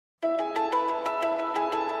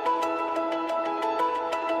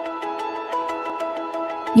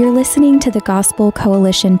You're listening to the Gospel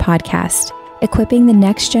Coalition podcast, equipping the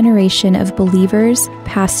next generation of believers,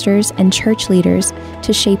 pastors, and church leaders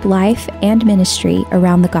to shape life and ministry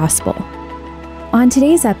around the gospel. On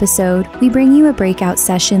today's episode, we bring you a breakout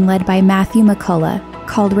session led by Matthew McCullough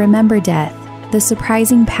called Remember Death, The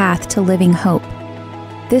Surprising Path to Living Hope.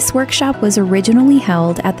 This workshop was originally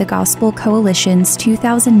held at the Gospel Coalition's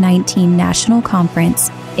 2019 National Conference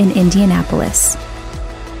in Indianapolis.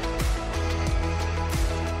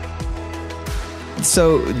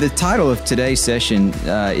 So the title of today's session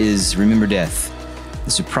is Remember Death,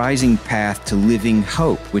 The Surprising Path to Living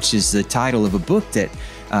Hope, which is the title of a book that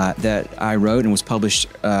I wrote and was published,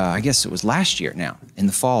 I guess it was last year now, in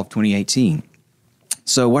the fall of 2018.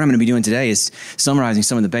 So what I'm going to be doing today is summarizing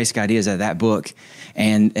some of the basic ideas of that book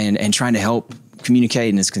and trying to help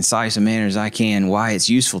communicate in as concise a manner as I can why it's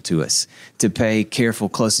useful to us to pay careful,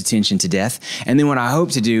 close attention to death. And then what I hope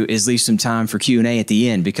to do is leave some time for Q&A at the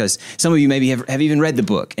end, because some of you maybe have even read the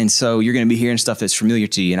book, and so you're going to be hearing stuff that's familiar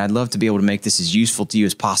to you, and I'd love to be able to make this as useful to you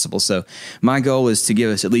as possible. So my goal is to give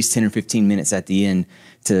us at least 10 or 15 minutes at the end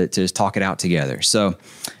to talk it out together. So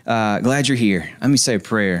glad you're here. Let me say a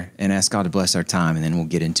prayer and ask God to bless our time, and then we'll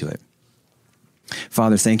get into it.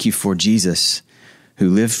 Father, thank you for Jesus, who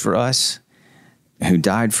lived for us, who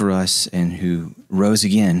died for us, and who rose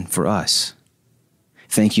again for us.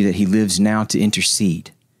 Thank you that he lives now to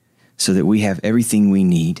intercede so that we have everything we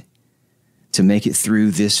need to make it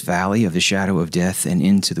through this valley of the shadow of death and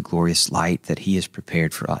into the glorious light that he has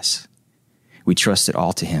prepared for us. We trust it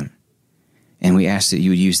all to him, and we ask that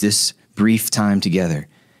you would use this brief time together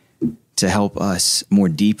to help us more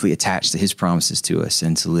deeply attach to his promises to us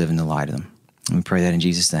and to live in the light of them. And we pray that in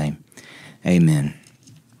Jesus' name. Amen.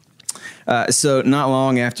 So not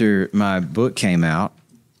long after my book came out,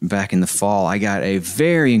 back in the fall, I got a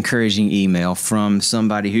very encouraging email from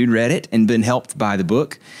somebody who'd read it and been helped by the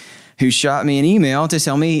book, who shot me an email to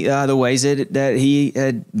tell me the ways that he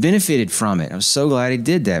had benefited from it. I was so glad he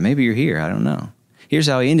did that. Maybe you're here. I don't know. Here's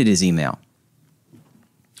how he ended his email.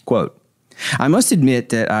 Quote, "I must admit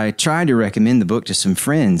that I tried to recommend the book to some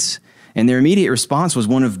friends, and their immediate response was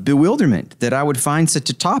one of bewilderment that I would find such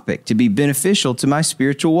a topic to be beneficial to my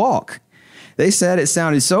spiritual walk. They said it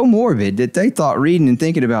sounded so morbid that they thought reading and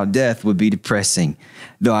thinking about death would be depressing,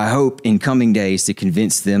 though I hope in coming days to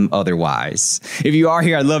convince them otherwise." If you are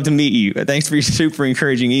here, I'd love to meet you. Thanks for your super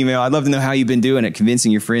encouraging email. I'd love to know how you've been doing at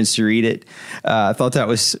convincing your friends to read it. I thought that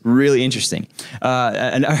was really interesting.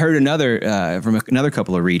 And I heard from another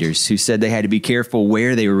couple of readers who said they had to be careful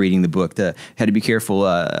where they were reading the book, had to be careful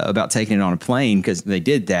about taking it on a plane, because they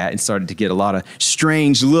did that and started to get a lot of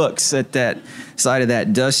strange looks at that side of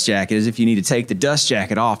that dust jacket, as if you need to take the dust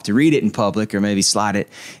jacket off to read it in public, or maybe slide it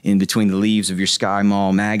in between the leaves of your Sky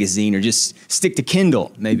Mall magazine, or just stick to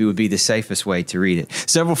Kindle, maybe would be the safest way to read it.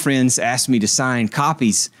 Several friends asked me to sign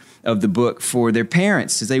copies of the book for their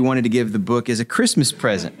parents, as they wanted to give the book as a Christmas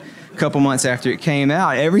present. A couple months after it came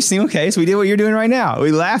out, every single case, we did what you're doing right now.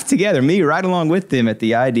 We laughed together, me right along with them, at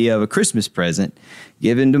the idea of a Christmas present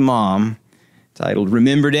given to Mom titled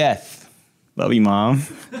Remember Death. Love you, Mom.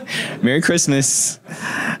 Merry Christmas.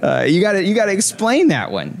 You gotta explain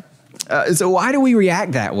that one. So why do we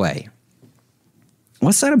react that way?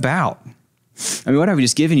 What's that about? I mean, what I've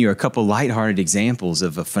just given you are a couple lighthearted examples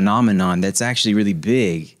of a phenomenon that's actually really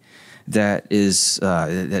big, that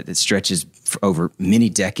stretches over many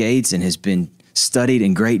decades and has been studied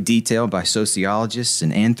in great detail by sociologists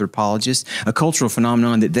and anthropologists, a cultural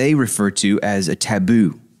phenomenon that they refer to as a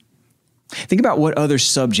taboo. Think about what other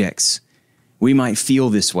subjects we might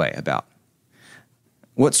feel this way about.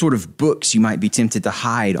 What sort of books you might be tempted to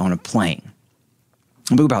hide on a plane.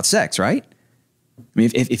 A book about sex, right? I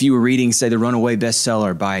mean, if you were reading, say, the runaway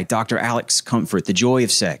bestseller by Dr. Alex Comfort, The Joy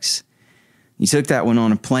of Sex, you took that one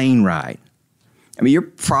on a plane ride, I mean, you're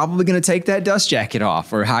probably going to take that dust jacket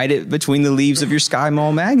off or hide it between the leaves of your Sky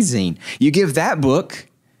Mall magazine. You give that book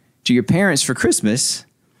to your parents for Christmas,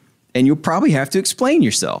 and you'll probably have to explain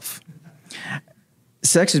yourself.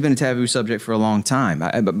 Sex has been a taboo subject for a long time.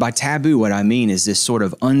 By taboo, what I mean is this sort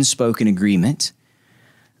of unspoken agreement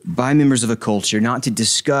by members of a culture not to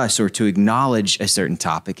discuss or to acknowledge a certain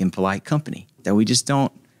topic in polite company, that we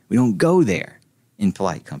don't go there in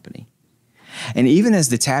polite company. And even as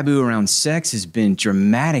the taboo around sex has been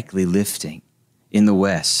dramatically lifting in the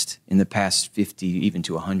West in the past 50, even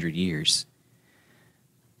to 100 years,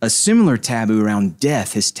 a similar taboo around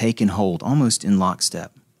death has taken hold almost in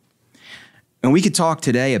lockstep. And we could talk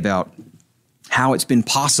today about how it's been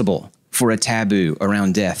possible for a taboo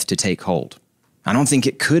around death to take hold. I don't think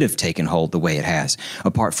it could have taken hold the way it has,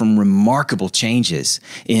 apart from remarkable changes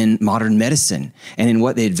in modern medicine and in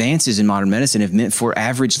what the advances in modern medicine have meant for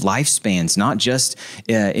average lifespans, not just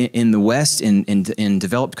in the West, in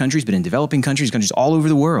developed countries, but in developing countries all over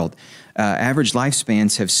the world. Average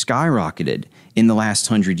lifespans have skyrocketed in the last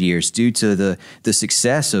 100 years due to the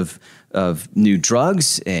success of new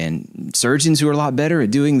drugs and surgeons who are a lot better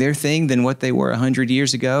at doing their thing than what they were 100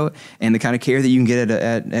 years ago, and the kind of care that you can get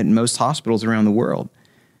at most hospitals around the world.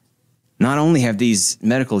 Not only have these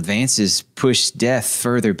medical advances pushed death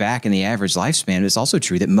further back in the average lifespan, it's also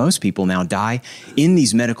true that most people now die in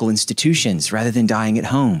these medical institutions rather than dying at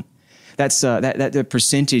home. That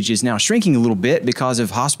percentage is now shrinking a little bit because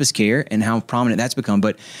of hospice care and how prominent that's become.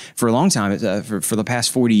 But for a long time, for the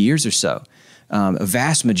past 40 years or so, a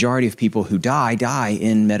vast majority of people who die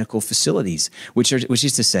in medical facilities, which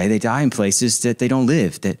is to say they die in places that they don't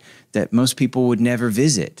live, that most people would never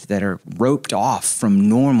visit, that are roped off from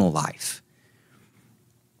normal life.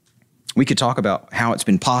 We could talk about how it's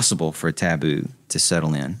been possible for a taboo to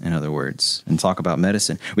settle in other words, and talk about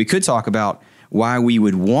medicine. We could talk about why we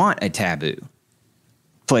would want a taboo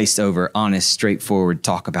placed over honest, straightforward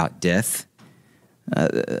talk about death.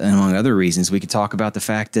 Among other reasons, we could talk about the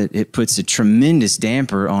fact that it puts a tremendous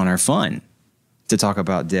damper on our fun to talk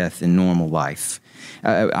about death in normal life.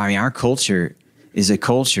 Our culture is a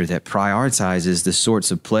culture that prioritizes the sorts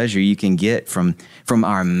of pleasure you can get from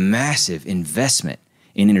our massive investment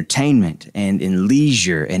in entertainment and in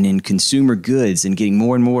leisure and in consumer goods and getting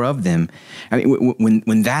more and more of them.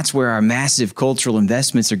 When that's where our massive cultural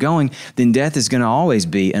investments are going, then death is going to always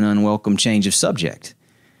be an unwelcome change of subject.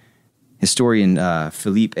 Historian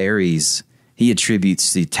Philippe Aries, he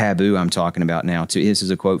attributes the taboo I'm talking about now to, this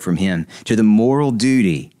is a quote from him, to the moral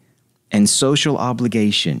duty and social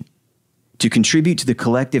obligation to contribute to the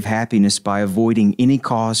collective happiness by avoiding any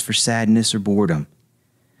cause for sadness or boredom,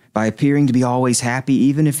 by appearing to be always happy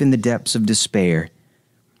even if in the depths of despair,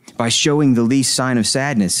 by showing the least sign of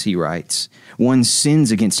sadness, he writes, one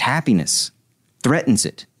sins against happiness, threatens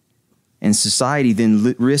it, and society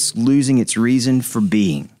then risks losing its reason for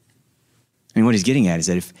being. And what he's getting at is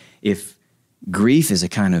that if grief is a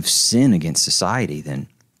kind of sin against society, then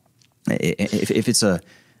if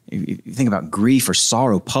you think about grief or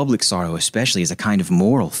sorrow, public sorrow especially, as a kind of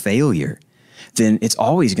moral failure, then it's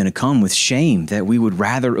always going to come with shame that we would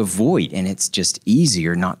rather avoid, and it's just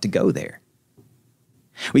easier not to go there.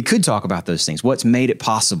 We could talk about those things, what's made it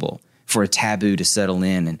possible for a taboo to settle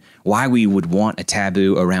in and why we would want a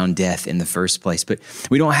taboo around death in the first place, but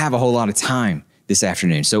we don't have a whole lot of time this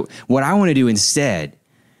afternoon. So what I want to do instead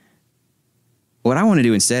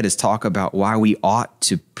is talk about why we ought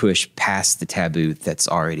to push past the taboo that's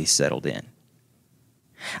already settled in.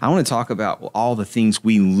 I want to talk about all the things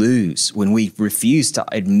we lose when we refuse to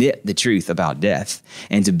admit the truth about death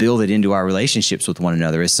and to build it into our relationships with one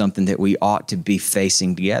another as something that we ought to be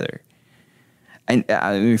facing together. And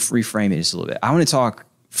let me reframe it just a little bit. I want to talk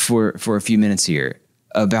for a few minutes here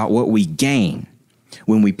about what we gain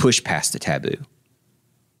when we push past the taboo.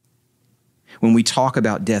 When we talk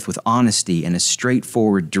about death with honesty and a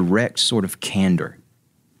straightforward, direct sort of candor.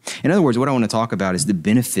 In other words, what I want to talk about is the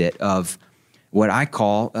benefit of what I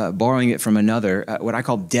call, borrowing it from another, what I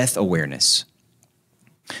call death awareness.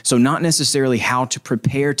 So not necessarily how to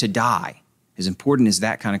prepare to die, as important as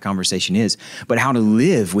that kind of conversation is, but how to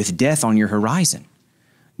live with death on your horizon,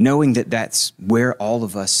 knowing that that's where all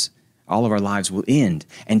of our lives will end,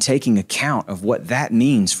 and taking account of what that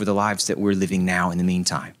means for the lives that we're living now in the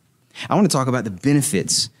meantime. I want to talk about the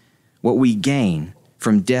benefits, what we gain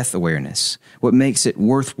from death awareness, what makes it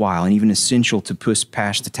worthwhile and even essential to push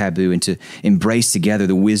past the taboo and to embrace together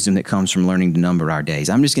the wisdom that comes from learning to number our days.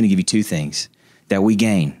 I'm just going to give you two things that we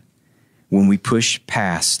gain when we push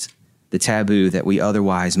past the taboo that we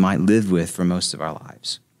otherwise might live with for most of our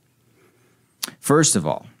lives. First of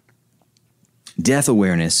all, death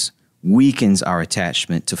awareness weakens our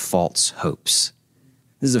attachment to false hopes.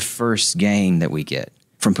 This is the first gain that we get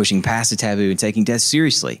from pushing past the taboo and taking death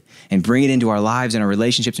seriously and bring it into our lives and our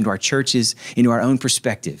relationships, into our churches, into our own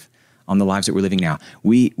perspective on the lives that we're living now.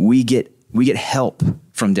 We get help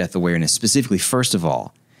from death awareness, specifically, first of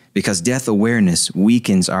all, because death awareness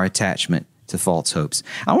weakens our attachment to false hopes.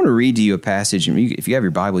 I want to read to you a passage, and if you have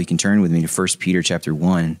your Bible, you can turn with me to 1 Peter chapter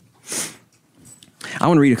 1. I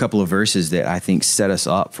want to read a couple of verses that I think set us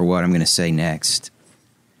up for what I'm going to say next.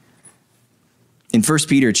 In 1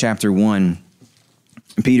 Peter chapter 1,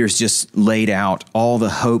 Peter's just laid out all the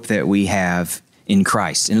hope that we have in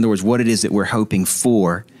Christ. In other words, what it is that we're hoping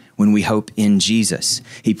for when we hope in Jesus.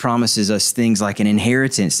 He promises us things like an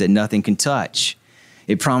inheritance that nothing can touch.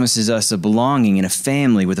 It promises us a belonging and a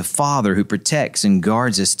family with a Father who protects and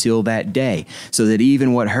guards us till that day, so that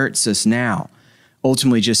even what hurts us now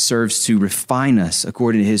ultimately just serves to refine us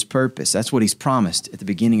according to his purpose. That's what he's promised at the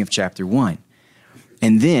beginning of chapter 1.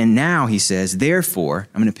 And then now he says, therefore,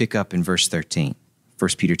 I'm going to pick up in verse 13, 1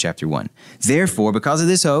 Peter chapter 1. Therefore, because of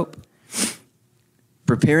this hope,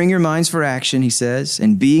 preparing your minds for action, he says,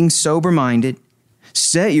 and being sober-minded,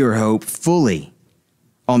 set your hope fully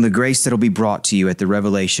on the grace that will be brought to you at the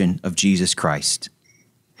revelation of Jesus Christ.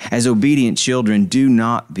 As obedient children, do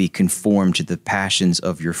not be conformed to the passions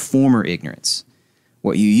of your former ignorance.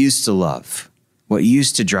 What you used to love, what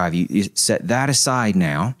used to drive you, you set that aside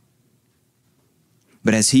now.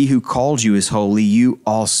 But as he who called you is holy, you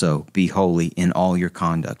also be holy in all your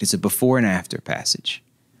conduct. It's a before and after passage.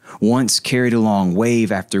 Once carried along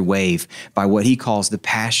wave after wave by what he calls the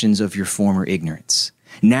passions of your former ignorance.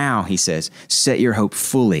 Now, he says, set your hope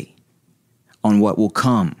fully on what will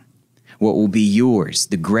come, what will be yours,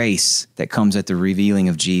 the grace that comes at the revealing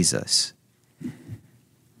of Jesus.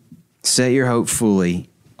 Set your hope fully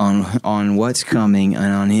on what's coming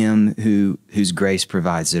and on him whose grace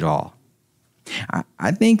provides it all.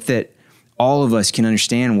 I think that all of us can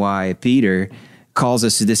understand why Peter calls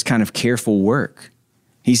us to this kind of careful work.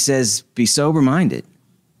 He says, be sober-minded.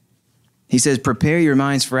 He says, prepare your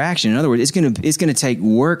minds for action. In other words, it's going to take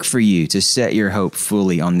work for you to set your hope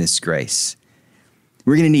fully on this grace.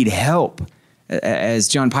 We're going to need help. As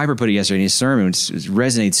John Piper put it yesterday in his sermon, which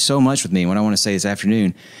resonates so much with me, what I want to say this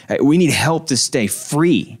afternoon, we need help to stay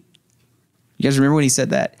free. You guys remember when he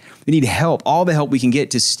said that? We need help, all the help we can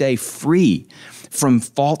get to stay free from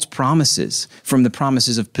false promises, from the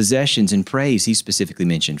promises of possessions and praise he specifically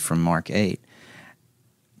mentioned from Mark 8.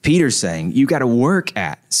 Peter's saying, you got to work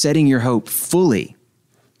at setting your hope fully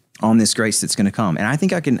on this grace that's going to come. And I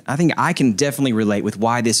think I can definitely relate with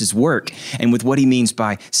why this is work and with what he means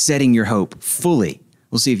by setting your hope fully.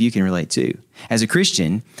 We'll see if you can relate too. As a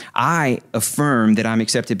Christian, I affirm that I'm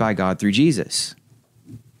accepted by God through Jesus.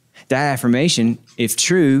 That affirmation, if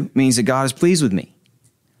true, means that God is pleased with me.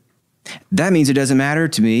 That means it doesn't matter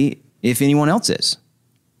to me if anyone else is.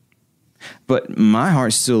 But my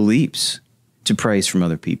heart still leaps to praise from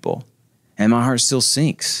other people, and my heart still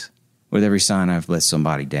sinks with every sign I've let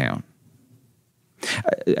somebody down.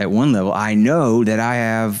 At one level, I know that I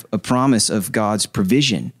have a promise of God's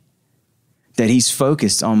provision, that he's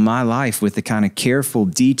focused on my life with the kind of careful,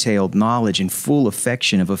 detailed knowledge and full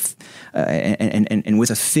affection of and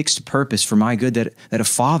with a fixed purpose for my good that a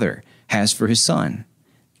father has for his son.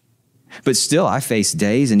 But still, I face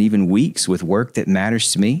days and even weeks with work that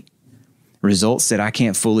matters to me, results that I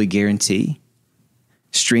can't fully guarantee,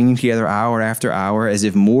 stringing together hour after hour as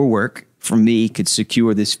if more work from me could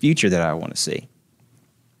secure this future that I want to see.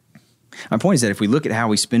 My point is that if we look at how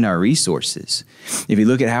we spend our resources, if we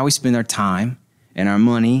look at how we spend our time and our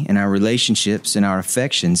money and our relationships and our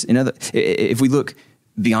affections, if we look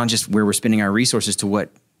beyond just where we're spending our resources to what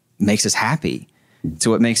makes us happy, to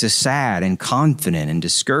what makes us sad and confident and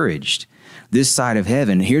discouraged, this side of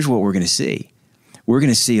heaven, here's what we're going to see. We're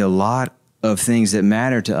going to see a lot of things that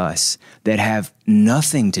matter to us that have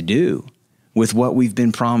nothing to do with what we've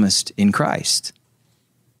been promised in Christ.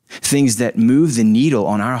 Things that move the needle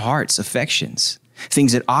on our heart's affections,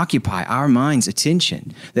 things that occupy our mind's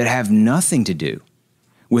attention that have nothing to do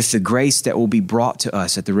with the grace that will be brought to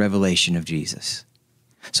us at the revelation of Jesus.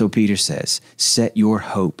 So Peter says, set your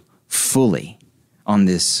hope fully on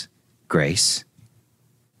this grace,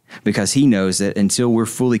 because he knows that until we're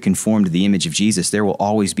fully conformed to the image of Jesus, there will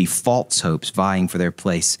always be false hopes vying for their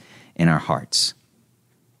place in our hearts.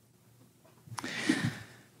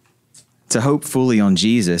 To hope fully on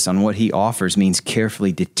Jesus, on what he offers, means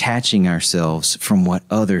carefully detaching ourselves from what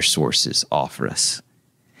other sources offer us.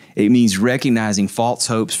 It means recognizing false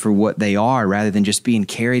hopes for what they are rather than just being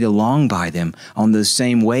carried along by them on those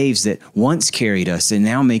same waves that once carried us and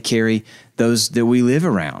now may carry those that we live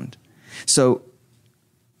around. So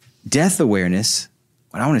death awareness,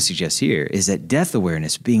 what I want to suggest here is that death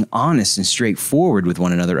awareness, being honest and straightforward with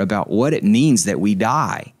one another about what it means that we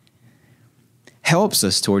die, helps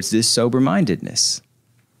us towards this sober-mindedness.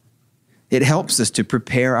 It helps us to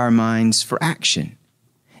prepare our minds for action.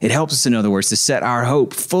 It helps us, in other words, to set our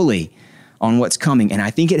hope fully on what's coming. And I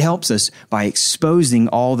think it helps us by exposing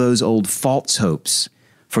all those old false hopes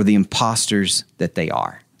for the imposters that they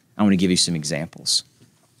are. I want to give you some examples.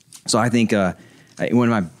 So I think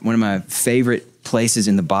one of my favorite places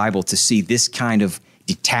in the Bible to see this kind of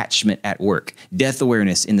detachment at work, death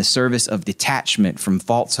awareness in the service of detachment from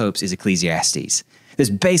false hopes, is Ecclesiastes. That's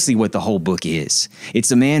basically what the whole book is.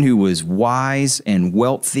 It's a man who was wise and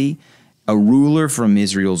wealthy, a ruler from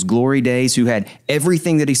Israel's glory days who had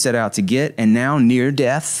everything that he set out to get, and now near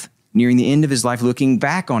death, nearing the end of his life, looking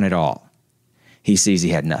back on it all, he sees he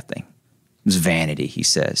had nothing. It was vanity, he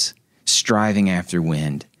says, striving after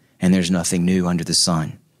wind, and there's nothing new under the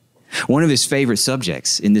sun. One of his favorite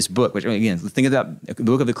subjects in this book, which again, think about the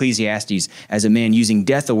book of Ecclesiastes as a man using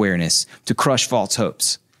death awareness to crush false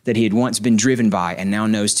hopes that he had once been driven by and now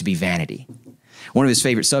knows to be vanity. One of his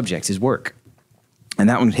favorite subjects is work. And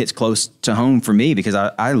that one hits close to home for me because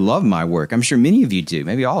I love my work. I'm sure many of you do,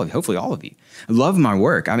 maybe all of you, hopefully all of you. I love my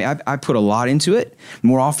work. I mean, I put a lot into it.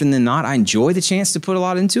 More often than not, I enjoy the chance to put a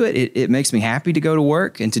lot into it. It makes me happy to go to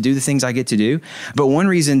work and to do the things I get to do. But one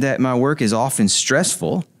reason that my work is often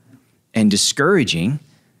stressful and discouraging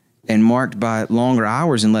and marked by longer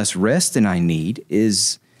hours and less rest than I need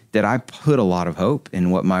is that I put a lot of hope in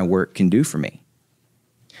what my work can do for me.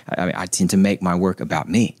 I tend to make my work about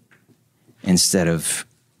me instead of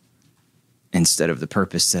the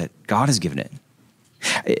purpose that God has given it.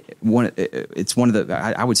 It's one of the,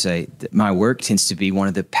 I would say that my work tends to be one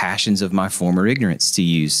of the passions of my former ignorance, to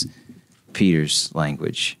use Peter's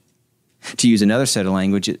language. To use another set of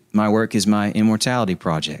language, my work is my immortality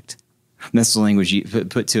project. And that's the language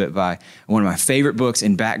put to it by one of my favorite books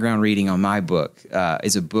and background reading on my book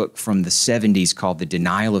is a book from the 70s called The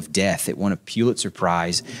Denial of Death. It won a Pulitzer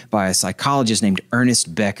Prize by a psychologist named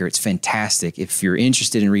Ernest Becker. It's fantastic. If you're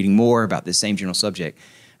interested in reading more about this same general subject,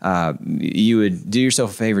 you would do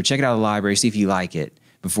yourself a favor, check it out at the library, see if you like it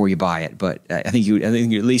before you buy it. But I think you at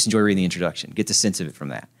least enjoy reading the introduction, get the sense of it from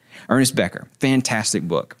that. Ernest Becker, fantastic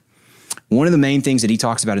book. One of the main things that he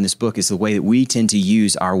talks about in this book is the way that we tend to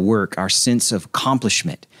use our work, our sense of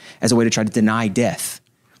accomplishment, as a way to try to deny death.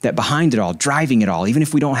 That behind it all, driving it all, even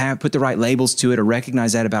if we don't put the right labels to it or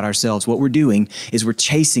recognize that about ourselves, what we're doing is we're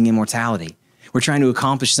chasing immortality. We're trying to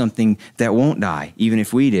accomplish something that won't die, even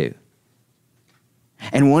if we do.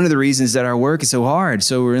 And one of the reasons that our work is so hard,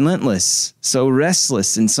 so relentless, so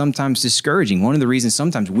restless, and sometimes discouraging, one of the reasons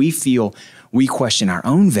sometimes we feel we question our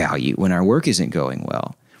own value when our work isn't going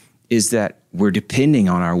well, is that we're depending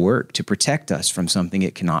on our work to protect us from something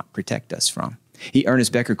it cannot protect us from.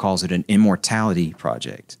 Ernest Becker calls it an immortality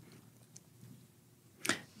project.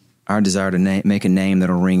 Our desire to make a name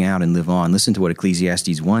that'll ring out and live on. Listen to what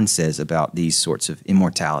Ecclesiastes 1 says about these sorts of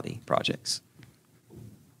immortality projects.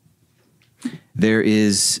 There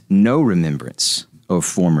is no remembrance of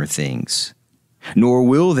former things, nor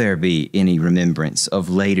will there be any remembrance of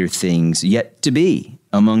later things yet to be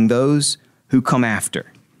among those who come after.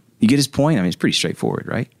 You get his point? I mean, it's pretty straightforward,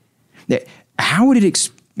 right? How would it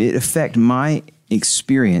affect my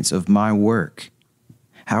experience of my work?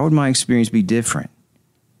 How would my experience be different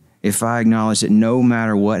if I acknowledge that no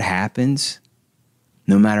matter what happens,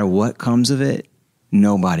 no matter what comes of it,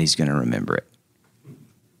 nobody's going to remember it?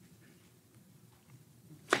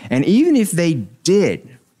 And even if they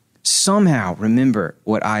did somehow remember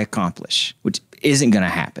what I accomplish, which isn't going to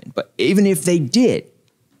happen, but even if they did,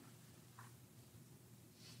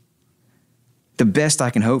 the best I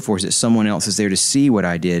can hope for is that someone else is there to see what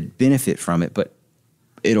I did, benefit from it, but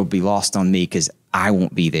it'll be lost on me because I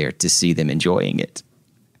won't be there to see them enjoying it.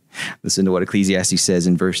 Listen to what Ecclesiastes says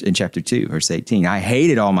in chapter 2, verse 18. I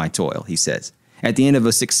hated all my toil, he says. At the end of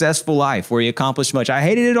a successful life where he accomplished much, I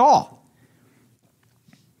hated it all,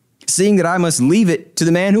 seeing that I must leave it to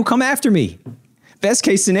the man who'll come after me. Best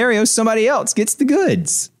case scenario, somebody else gets the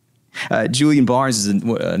goods. Julian Barnes is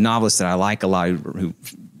a novelist that I like a lot who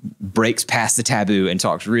breaks past the taboo and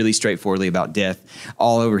talks really straightforwardly about death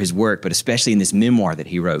all over his work, but especially in this memoir that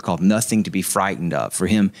he wrote called Nothing to be Frightened of. For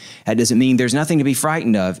him, that doesn't mean there's nothing to be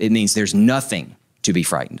frightened of. It means there's nothing to be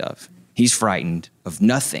frightened of. He's frightened of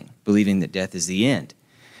nothing, believing that death is the end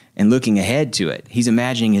and looking ahead to it. He's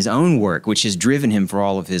imagining his own work, which has driven him for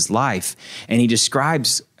all of his life. And he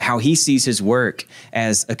describes how he sees his work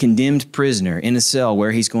as a condemned prisoner in a cell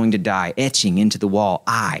where he's going to die, etching into the wall,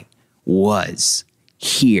 I was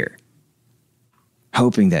here,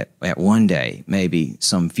 hoping that at one day, maybe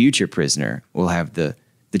some future prisoner will have the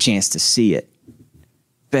chance to see it.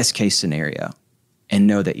 Best case scenario, and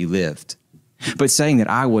know that you lived. But saying that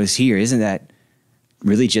I was here, isn't that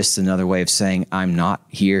really just another way of saying I'm not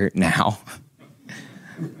here now?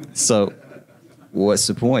 So what's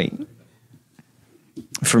the point?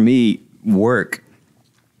 For me, work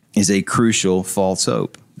is a crucial false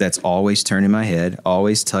hope that's always turning my head,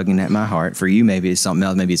 always tugging at my heart. For you, maybe it's something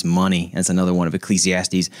else. Maybe it's money. That's another one of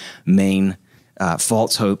Ecclesiastes' main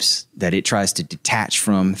false hopes that it tries to detach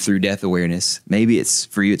from through death awareness. Maybe it's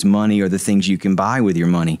for you, it's money or the things you can buy with your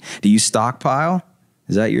money. Do you stockpile?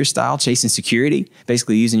 Is that your style? Chasing security?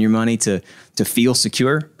 Basically using your money to feel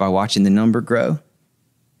secure by watching the number grow?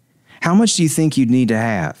 How much do you think you'd need to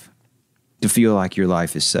have to feel like your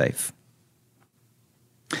life is safe?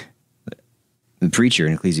 The preacher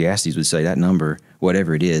in Ecclesiastes would say that number,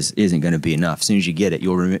 whatever it is, isn't going to be enough. As soon as you get it,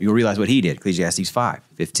 you'll realize what he did. Ecclesiastes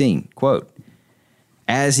 5:15, quote,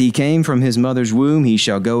 "As he came from his mother's womb, he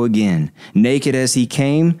shall go again, naked as he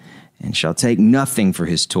came, and shall take nothing for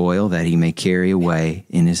his toil that he may carry away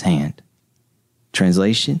in his hand."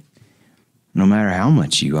 Translation, no matter how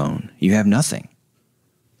much you own, you have nothing.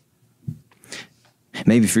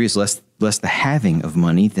 Maybe for you it's less the having of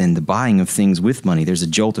money than the buying of things with money. There's a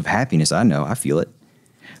jolt of happiness, I know, I feel it,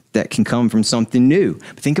 that can come from something new.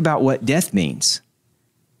 But think about what death means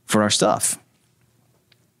for our stuff.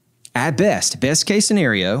 At best case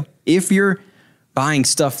scenario, if you're buying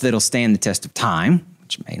stuff that'll stand the test of time,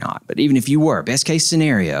 which may not, but even if you were, best case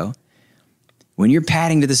scenario, when you're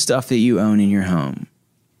padding to the stuff that you own in your home,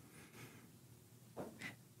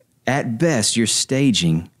 at best, you're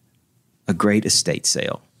staging a great estate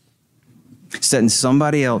sale, setting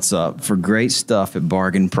somebody else up for great stuff at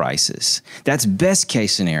bargain prices. That's best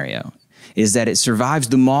case scenario, is that it survives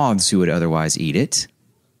the moths who would otherwise eat it.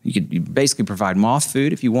 You could basically provide moth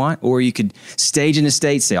food if you want, or you could stage an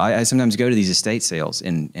estate sale. I sometimes go to these estate sales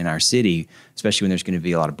in our city, especially when there's going to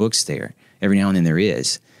be a lot of books there. Every now and then there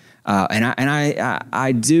is. And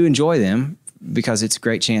I do enjoy them because it's a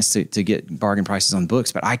great chance to get bargain prices on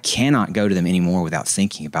books, but I cannot go to them anymore without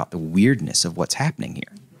thinking about the weirdness of what's happening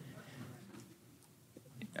here.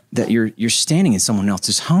 That you're standing in someone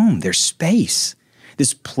else's home, their space,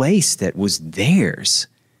 this place that was theirs,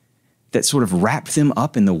 that sort of wrapped them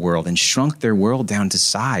up in the world and shrunk their world down to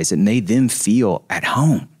size and made them feel at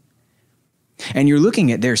home. And you're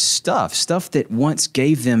looking at their stuff that once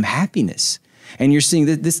gave them happiness. And you're seeing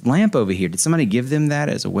this lamp over here. Did somebody give them that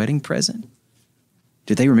as a wedding present?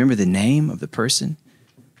 Did they remember the name of the person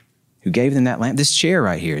who gave them that lamp? This chair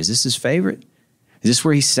right here, is this his favorite? Is this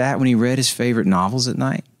where he sat when he read his favorite novels at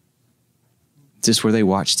night? Is this where they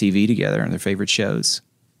watched TV together on their favorite shows?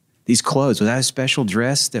 These clothes, was that a special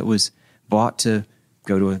dress that was bought to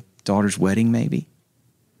go to a daughter's wedding maybe?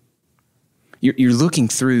 You're looking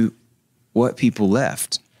through what people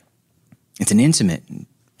left. It's an intimate and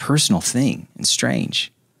personal thing and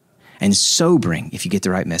strange and sobering if you get the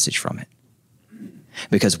right message from it.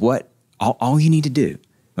 Because all you need to do,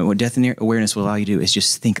 what death awareness will allow you to do, is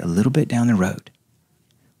just think a little bit down the road.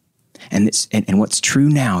 And what's true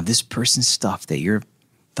now, this person's stuff that you're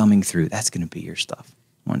thumbing through, that's going to be your stuff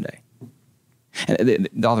one day. And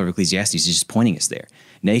the author of Ecclesiastes is just pointing us there.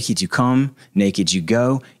 Naked you come, naked you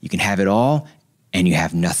go. You can have it all, and you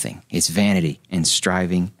have nothing. It's vanity and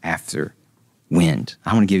striving after wind.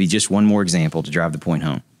 I want to give you just one more example to drive the point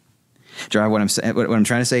home. What I'm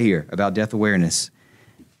trying to say here about death awareness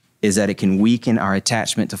is that it can weaken our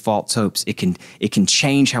attachment to false hopes. It can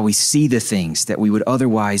change how we see the things that we would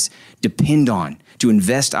otherwise depend on to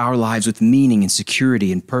invest our lives with meaning and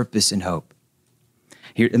security and purpose and hope.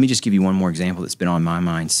 Here, let me just give you one more example that's been on my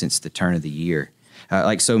mind since the turn of the year.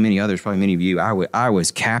 Like so many others, probably many of you, I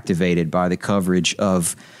was captivated by the coverage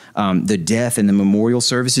of the death and the memorial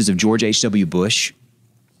services of George H.W. Bush.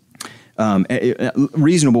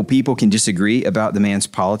 Reasonable people can disagree about the man's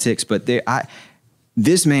politics, but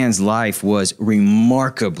this man's life was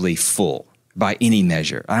remarkably full by any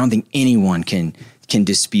measure. I don't think anyone can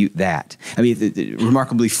dispute that. I mean,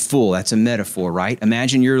 remarkably full, that's a metaphor, right?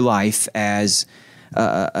 Imagine your life as,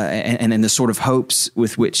 and the sort of hopes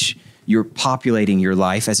with which you're populating your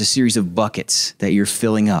life as a series of buckets that you're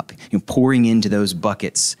filling up, pouring into those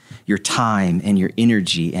buckets your time and your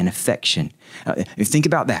energy and affection. Think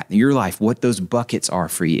about that, your life, what those buckets are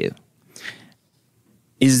for you.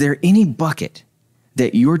 Is there any bucket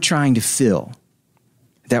that you're trying to fill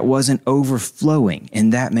that wasn't overflowing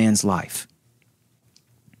in that man's life?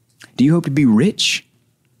 Do you hope to be rich?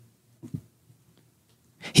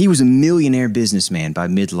 He was a millionaire businessman by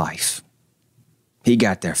midlife. He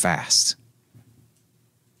got there fast.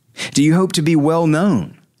 Do you hope to be well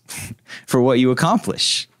known for what you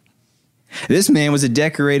accomplish? This man was a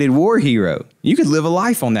decorated war hero. You could live a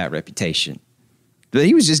life on that reputation. But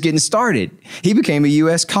he was just getting started. He became a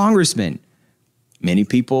U.S. congressman. Many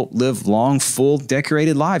people live long, full,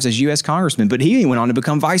 decorated lives as U.S. congressmen, but he went on to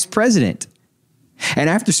become vice president. And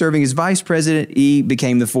after serving as vice president, he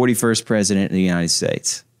became the 41st president of the United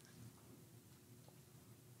States.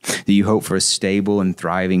 Do you hope for a stable and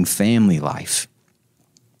thriving family life?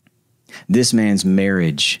 This man's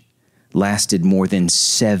marriage lasted more than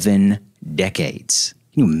 7 decades.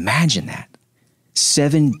 Can you imagine that?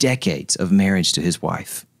 7 decades of marriage to his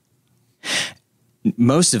wife.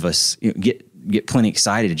 Most of us get get plenty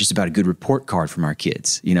excited just about a good report card from our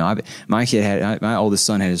kids. My oldest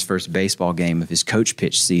son had his first baseball game of his coach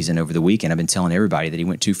pitch season over the weekend. I've been telling everybody that he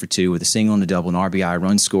went 2 for 2 with a single and a double, an RBI, a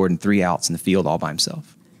run scored, and 3 outs in the field all by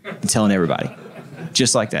himself. I'm telling everybody,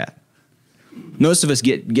 just like that. Most of us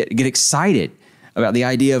get excited about the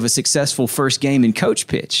idea of a successful first game in coach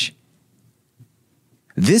pitch.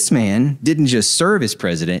 This man didn't just serve as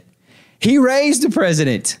president, he raised a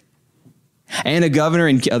president and a governor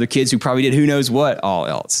and other kids who probably did who knows what all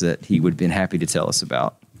else that he would have been happy to tell us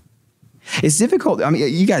about. It's difficult. I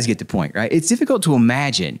mean, you guys get the point, right? It's difficult to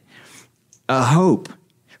imagine a hope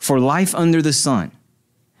for life under the sun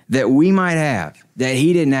that we might have that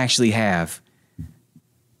he didn't actually have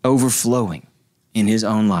overflowing in his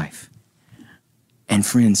own life. And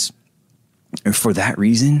friends, for that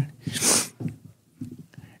reason,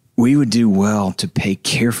 we would do well to pay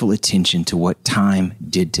careful attention to what time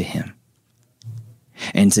did to him,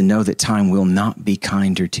 and to know that time will not be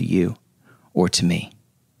kinder to you or to me.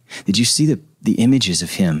 Did you see the images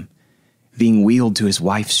of him being wheeled to his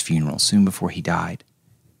wife's funeral soon before he died?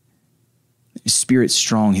 His spirit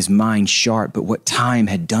strong, his mind sharp, but what time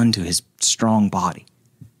had done to his strong body.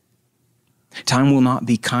 Time will not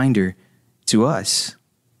be kinder to us.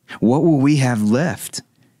 What will we have left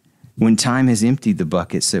when time has emptied the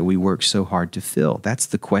buckets that we work so hard to fill? That's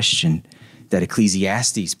the question that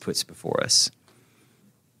Ecclesiastes puts before us.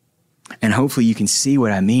 And hopefully you can see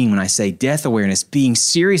what I mean when I say death awareness, being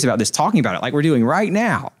serious about this, talking about it like we're doing right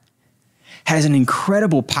now, has an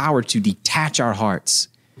incredible power to detach our hearts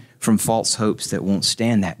from false hopes that won't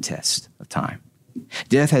stand that test of time.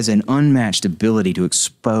 Death has an unmatched ability to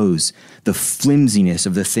expose the flimsiness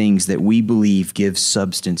of the things that we believe give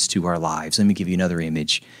substance to our lives. Let me give you another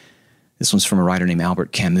image. This one's from a writer named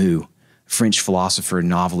Albert Camus, French philosopher and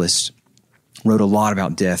novelist. Wrote a lot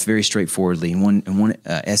about death, very straightforwardly. In one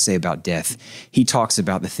essay about death, he talks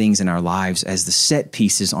about the things in our lives as the set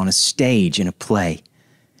pieces on a stage in a play.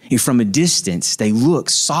 From a distance, they look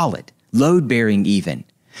solid, load-bearing even.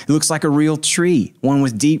 It looks like a real tree, one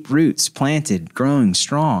with deep roots, planted, growing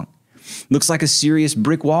strong. Looks like a serious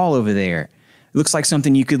brick wall over there. It looks like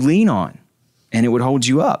something you could lean on, and it would hold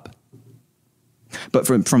you up. But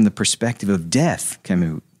from the perspective of death,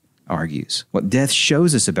 Camus argues, what death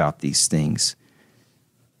shows us about these things,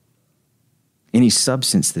 any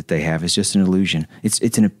substance that they have is just an illusion.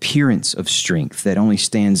 It's an appearance of strength that only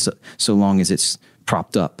stands so long as it's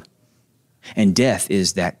propped up. And death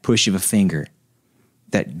is that push of a finger,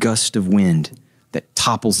 that gust of wind that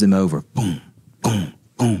topples them over. Boom, boom,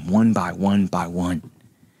 boom, one by one by one.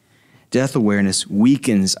 Death awareness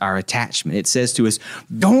weakens our attachment. It says to us,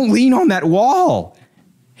 don't lean on that wall.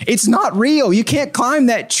 It's not real. You can't climb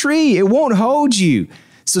that tree. It won't hold you.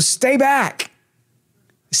 So stay back.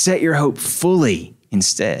 Set your hope fully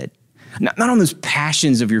instead. Not on those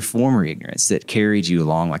passions of your former ignorance that carried you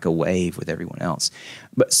along like a wave with everyone else,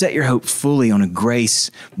 but set your hope fully on a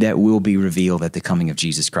grace that will be revealed at the coming of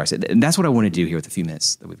Jesus Christ. And that's what I want to do here with the few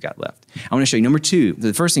minutes that we've got left. I want to show you number 2.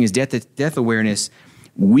 The first thing is death awareness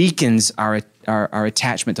weakens our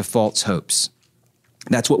attachment to false hopes.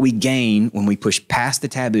 That's what we gain when we push past the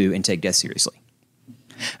taboo and take death seriously.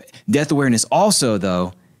 Death awareness also,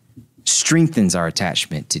 though, strengthens our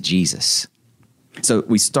attachment to Jesus. So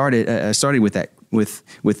we started with that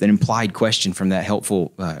with an implied question from that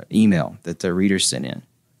helpful email that the readers sent in.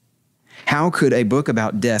 How could a book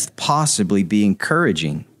about death possibly be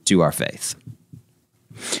encouraging to our faith?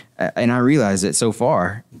 And I realize that so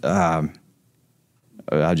far, I've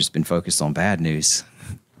just been focused on bad news.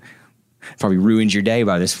 Probably ruined your day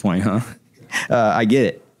by this point, huh? I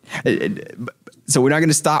get it. So we're not going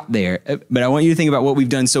to stop there, but I want you to think about what we've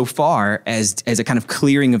done so far as a kind of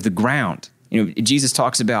clearing of the ground. Jesus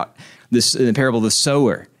talks about this in the parable of the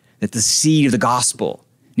sower, that the seed of the gospel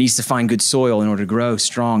needs to find good soil in order to grow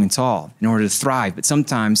strong and tall, in order to thrive. But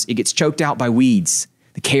sometimes it gets choked out by weeds,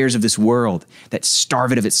 the cares of this world that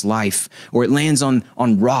starve it of its life, or it lands on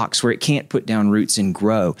rocks where it can't put down roots and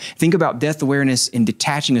grow. Think about death awareness in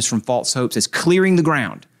detaching us from false hopes as clearing the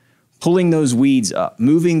ground, pulling those weeds up,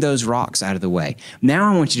 moving those rocks out of the way.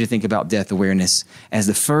 Now I want you to think about death awareness as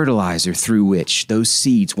the fertilizer through which those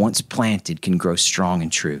seeds, once planted, can grow strong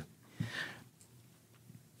and true.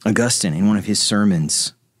 Augustine, in one of his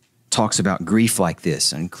sermons, talks about grief like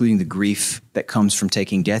this, including the grief that comes from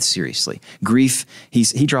taking death seriously. Grief,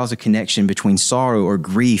 he draws a connection between sorrow or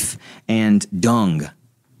grief and dung.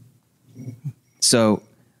 So,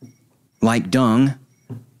 like dung,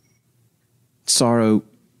 sorrow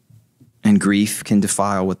and grief can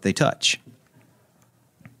defile what they touch.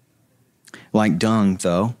 Like dung,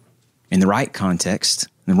 though, in the right context,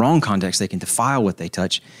 In the wrong context, they can defile what they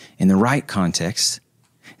touch. In the right context,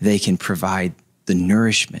 they can provide the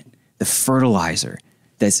nourishment, the fertilizer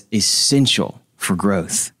that's essential for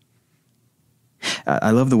growth.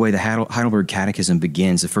 I love the way the Heidelberg Catechism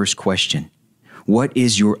begins. The first question, what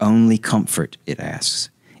is your only comfort, it asks,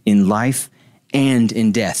 in life and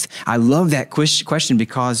in death? I love that question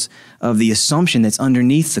because of the assumption that's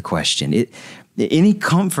underneath the question. Any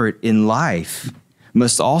comfort in life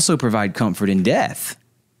must also provide comfort in death.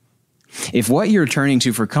 If what you're turning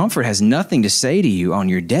to for comfort has nothing to say to you on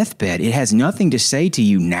your deathbed, it has nothing to say to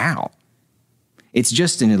you now. It's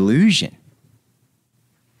just an illusion.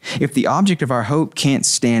 If the object of our hope can't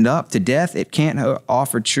stand up to death, it can't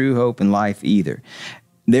offer true hope in life either.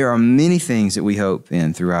 There are many things that we hope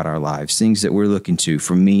in throughout our lives, things that we're looking to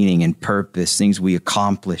for meaning and purpose, things we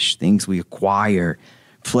accomplish, things we acquire,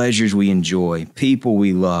 pleasures we enjoy, people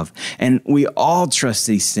we love, and we all trust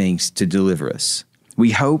these things to deliver us.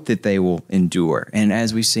 We hope that they will endure. And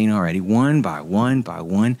as we've seen already, one by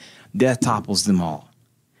one, death topples them all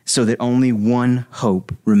so that only one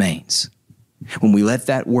hope remains. When we let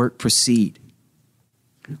that work proceed,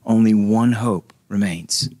 only one hope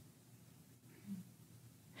remains.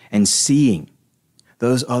 And seeing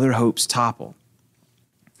those other hopes topple,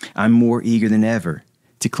 I'm more eager than ever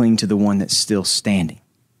to cling to the one that's still standing.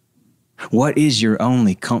 What is your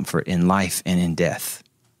only comfort in life and in death?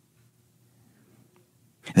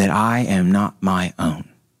 That I am not my own,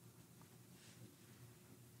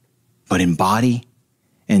 but in body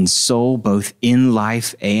and soul, both in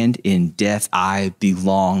life and in death, I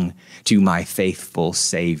belong to my faithful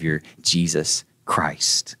Savior, Jesus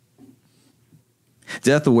Christ.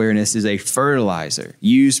 Death awareness is a fertilizer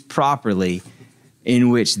used properly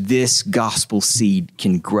in which this gospel seed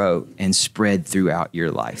can grow and spread throughout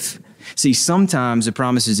your life. See, sometimes the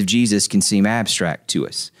promises of Jesus can seem abstract to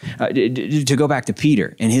us. To go back to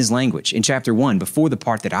Peter and his language, in chapter 1, before the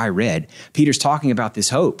part that I read, Peter's talking about this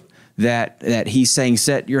hope that he's saying,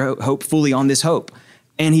 set your hope fully on this hope.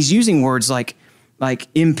 And he's using words like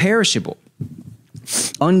imperishable,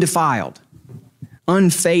 undefiled,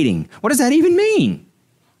 unfading. What does that even mean?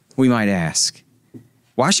 We might ask.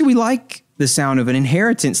 Why should we like the sound of an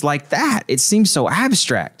inheritance like that? It seems so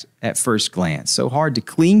abstract at first glance, so hard to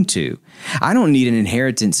cling to. I don't need an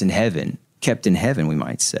inheritance in heaven, kept in heaven, we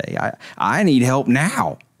might say. I need help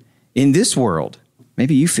now in this world.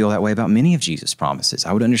 Maybe you feel that way about many of Jesus' promises.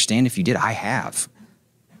 I would understand if you did. I have.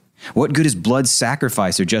 What good is blood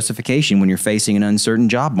sacrifice or justification when you're facing an uncertain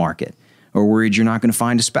job market or worried you're not going to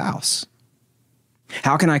find a spouse?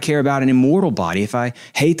 How can I care about an immortal body if I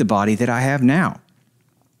hate the body that I have now?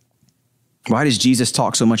 Why does Jesus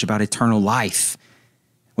talk so much about eternal life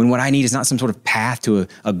when what I need is not some sort of path to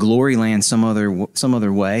a glory land some other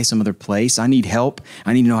way, some other place? I need help.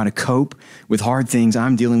 I need to know how to cope with hard things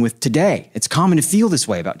I'm dealing with today. It's common to feel this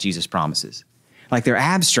way about Jesus' promises, like they're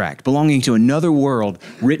abstract, belonging to another world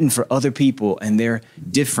written for other people and their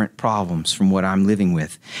different problems from what I'm living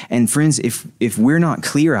with. And friends, if we're not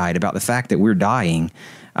clear-eyed about the fact that we're dying,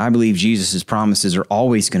 I believe Jesus' promises are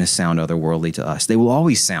always going to sound otherworldly to us. They will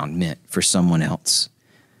always sound meant for someone else,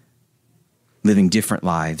 living different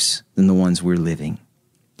lives than the ones we're living.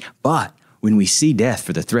 But when we see death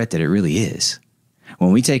for the threat that it really is,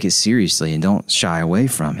 when we take it seriously and don't shy away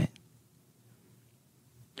from it,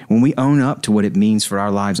 when we own up to what it means for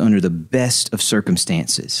our lives under the best of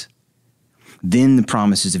circumstances, then the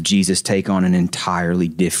promises of Jesus take on an entirely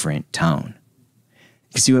different tone.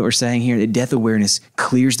 You see what we're saying here? That death awareness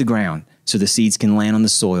clears the ground so the seeds can land on the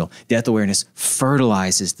soil. Death awareness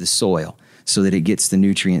fertilizes the soil so that it gets the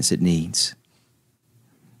nutrients it needs.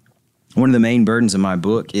 One of the main burdens of my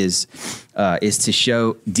book is to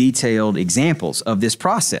show detailed examples of this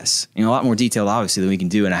process. A lot more detailed, obviously, than we can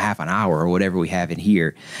do in a half an hour or whatever we have in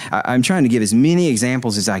here. I'm trying to give as many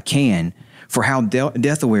examples as I can for how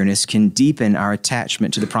death awareness can deepen our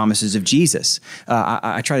attachment to the promises of Jesus.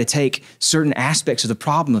 I try to take certain aspects of the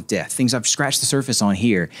problem of death, things I've scratched the surface on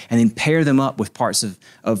here, and then pair them up with parts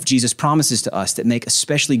of Jesus' promises to us that make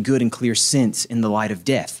especially good and clear sense in the light of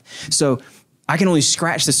death. So I can only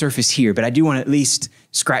scratch the surface here, but I do want to at least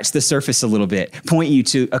scratch the surface a little bit, point you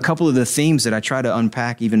to a couple of the themes that I try to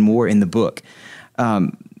unpack even more in the book.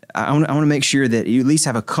 I want to make sure that you at least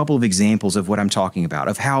have a couple of examples of what I'm talking about,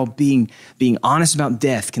 of how being honest about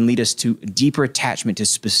death can lead us to deeper attachment to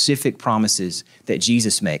specific promises that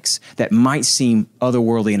Jesus makes that might seem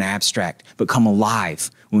otherworldly and abstract, but come alive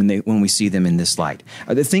when we see them in this light.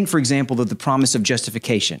 Think, for example, of the promise of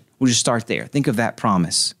justification. We'll just start there. Think of that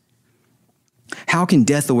promise. How can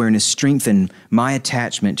death awareness strengthen my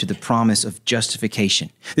attachment to the promise of justification?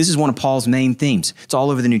 This is one of Paul's main themes. It's all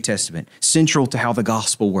over the New Testament, central to how the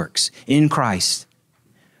gospel works. In Christ,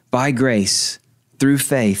 by grace, through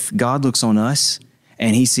faith, God looks on us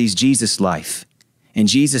and he sees Jesus' life and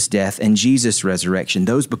Jesus' death and Jesus' resurrection.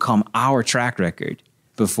 Those become our track record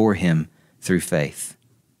before him through faith.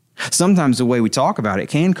 Sometimes the way we talk about it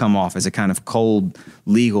can come off as a kind of cold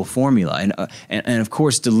legal formula. And of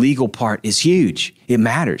course, the legal part is huge. It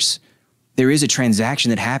matters. There is a transaction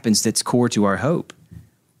that happens that's core to our hope.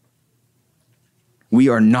 We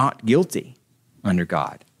are not guilty under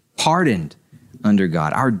God, pardoned under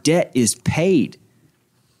God. Our debt is paid.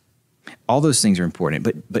 All those things are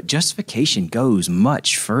important, but justification goes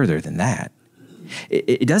much further than that.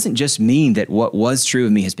 It doesn't just mean that what was true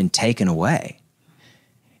of me has been taken away.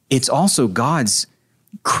 It's also God's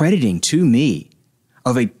crediting to me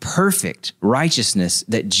of a perfect righteousness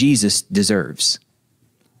that Jesus deserves.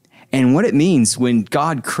 And what it means when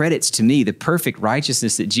God credits to me the perfect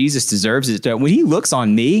righteousness that Jesus deserves is that when he looks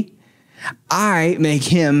on me, I make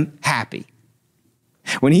him happy.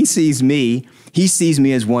 When he sees me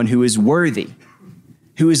as one who is worthy,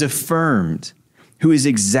 who is affirmed, who is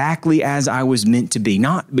exactly as I was meant to be,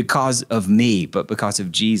 not because of me, but because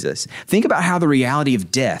of Jesus. Think about how the reality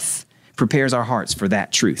of death prepares our hearts for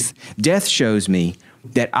that truth. Death shows me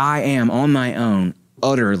that I am on my own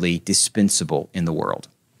utterly dispensable in the world.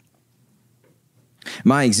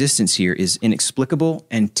 My existence here is inexplicable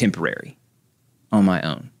and temporary on my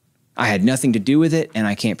own. I had nothing to do with it and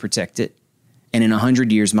I can't protect it. And in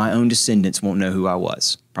 100 years, my own descendants won't know who I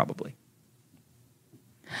was, probably.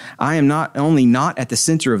 I am not only not at the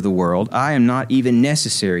center of the world, I am not even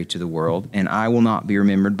necessary to the world, and I will not be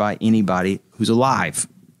remembered by anybody who's alive.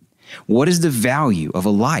 What is the value of a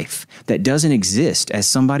life that doesn't exist as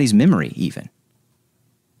somebody's memory even?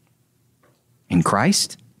 In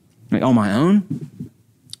Christ? Like on my own?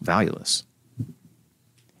 Valueless.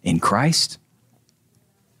 In Christ?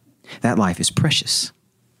 That life is precious.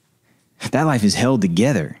 That life is held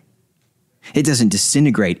together. It doesn't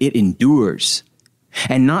disintegrate, it endures.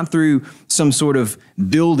 And not through some sort of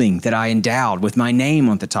building that I endowed with my name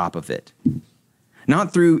on the top of it.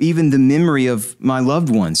 Not through even the memory of my loved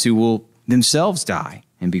ones who will themselves die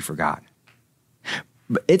and be forgotten.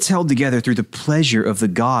 But it's held together through the pleasure of the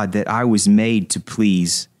God that I was made to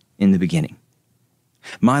please in the beginning.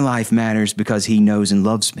 My life matters because he knows and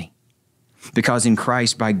loves me. Because in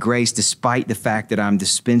Christ, by grace, despite the fact that I'm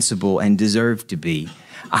dispensable and deserve to be,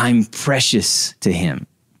 I'm precious to him.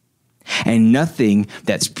 And nothing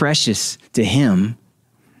that's precious to him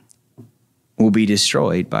will be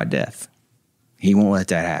destroyed by death. He won't let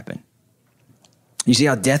that happen. You see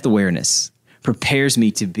how death awareness prepares me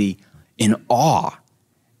to be in awe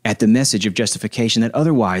at the message of justification that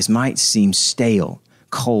otherwise might seem stale,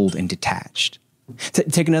 cold, and detached.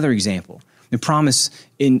 Take another example. The promise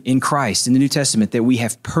in Christ, in the New Testament, that we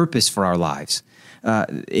have purpose for our lives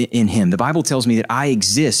in him. The Bible tells me that I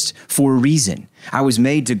exist for a reason. I was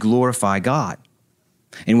made to glorify God.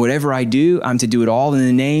 And whatever I do, I'm to do it all in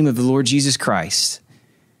the name of the Lord Jesus Christ.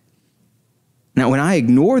 Now, when I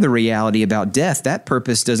ignore the reality about death, that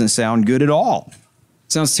purpose doesn't sound good at all.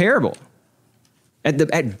 It sounds terrible.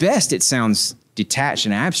 At best, it sounds detached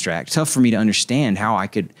and abstract, tough for me to understand how I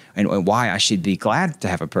could and why I should be glad to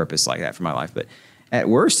have a purpose like that for my life. But at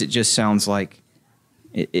worst, it just sounds like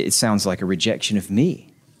it sounds like a rejection of me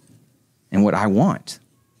and what I want.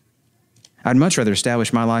 I'd much rather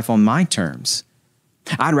establish my life on my terms.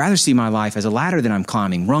 I'd rather see my life as a ladder that I'm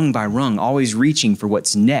climbing, rung by rung, always reaching for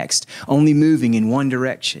what's next, only moving in one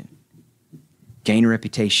direction. Gain a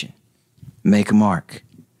reputation, make a mark,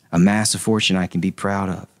 amass a fortune I can be proud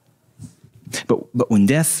of. But when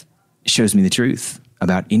death shows me the truth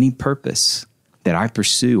about any purpose that I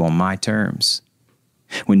pursue on my terms,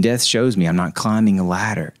 when death shows me I'm not climbing a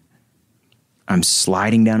ladder, I'm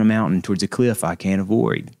sliding down a mountain towards a cliff I can't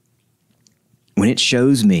avoid. When it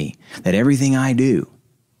shows me that everything I do,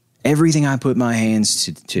 everything I put my hands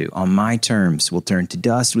to on my terms will turn to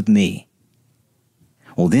dust with me,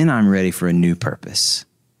 well, then I'm ready for a new purpose.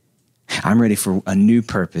 I'm ready for a new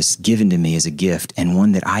purpose given to me as a gift and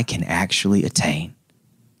one that I can actually attain.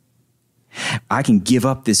 I can give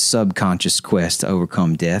up this subconscious quest to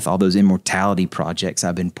overcome death, all those immortality projects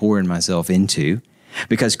I've been pouring myself into,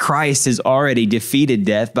 because Christ has already defeated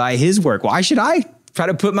death by his work. Why should I try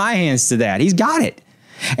to put my hands to that? He's got it.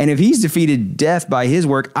 And if he's defeated death by his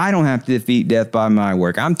work, I don't have to defeat death by my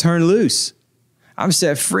work. I'm turned loose. I'm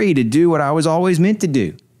set free to do what I was always meant to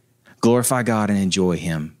do. Glorify God and enjoy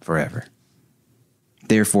him forever.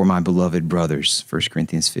 Therefore, my beloved brothers, 1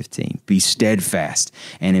 Corinthians 15, be steadfast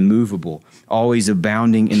and immovable, always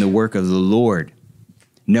abounding in the work of the Lord,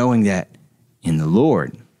 knowing that in the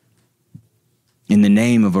Lord, in the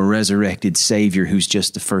name of a resurrected Savior who's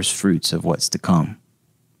just the first fruits of what's to come,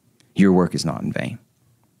 your work is not in vain.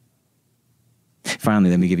 Finally,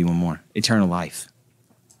 let me give you one more. Eternal life.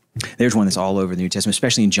 There's one that's all over the New Testament,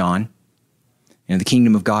 especially in John. You know, the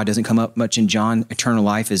kingdom of God doesn't come up much in John. Eternal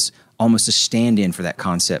life is almost a stand-in for that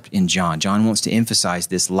concept in John. John wants to emphasize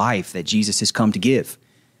this life that Jesus has come to give.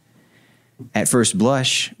 At first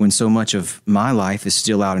blush, when so much of my life is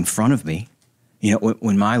still out in front of me, you know,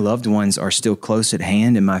 when my loved ones are still close at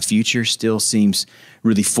hand and my future still seems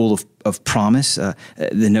really full of promise,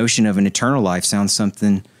 the notion of an eternal life sounds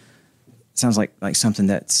like something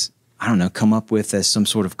that's, I don't know, come up with as some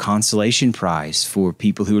sort of consolation prize for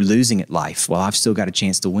people who are losing at life while I've still got a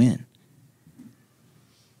chance to win.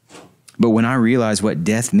 But when I realize what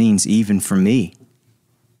death means even for me,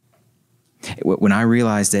 when I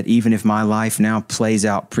realize that even if my life now plays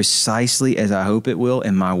out precisely as I hope it will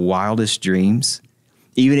in my wildest dreams,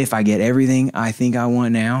 even if I get everything I think I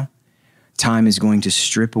want now, time is going to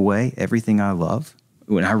strip away everything I love.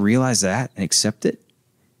 When I realize that and accept it,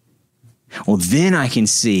 well, then I can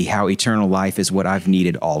see how eternal life is what I've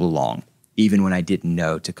needed all along, even when I didn't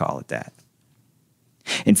know to call it that.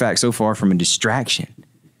 In fact, so far from a distraction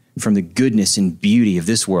from the goodness and beauty of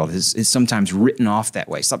this world is sometimes written off that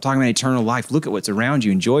way. Stop talking about eternal life. Look at what's around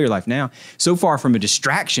you. Enjoy your life now. So far from a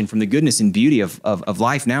distraction from the goodness and beauty of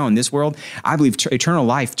life now in this world, I believe eternal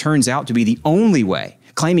life turns out to be the only way.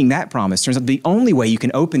 Claiming that promise turns out to be the only way you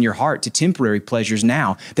can open your heart to temporary pleasures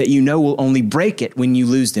now that you know will only break it when you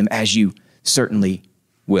lose them, as you certainly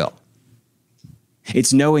will.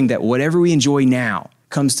 It's knowing that whatever we enjoy now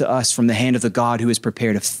comes to us from the hand of the God who has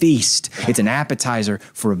prepared a feast. It's an appetizer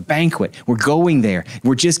for a banquet. We're going there.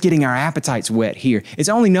 We're just getting our appetites wet here. It's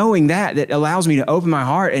only knowing that allows me to open my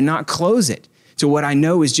heart and not close it to what I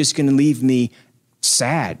know is just going to leave me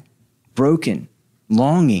sad, broken,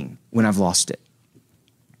 longing when I've lost it.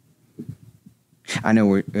 I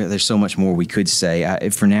know there's so much more we could say.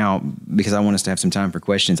 For now, because I want us to have some time for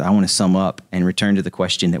questions, I want to sum up and return to the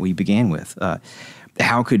question that we began with.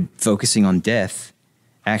 How could focusing on death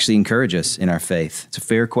actually encourage us in our faith? It's a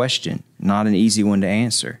fair question, not an easy one to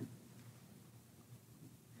answer.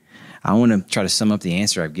 I want to try to sum up the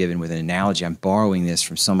answer I've given with an analogy. I'm borrowing this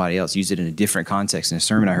from somebody else, used it in a different context in a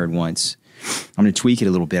sermon I heard once. I'm going to tweak it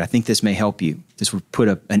a little bit. I think this may help you. This will put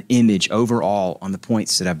an image overall on the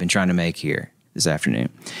points that I've been trying to make here this afternoon.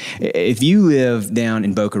 If you live down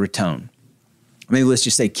in Boca Raton, maybe let's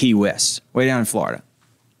just say Key West, way down in Florida,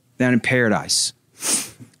 down in Paradise,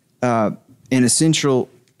 and a central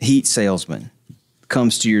heat salesman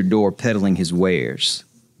comes to your door peddling his wares,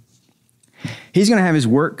 he's going to have his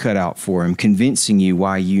work cut out for him, convincing you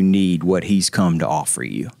why you need what he's come to offer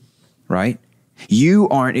you, right? You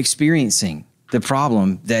aren't experiencing the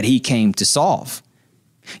problem that he came to solve.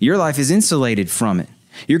 Your life is insulated from it.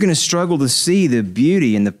 You're going to struggle to see the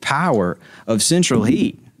beauty and the power of central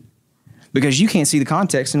heat because you can't see the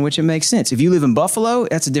context in which it makes sense. If you live in Buffalo,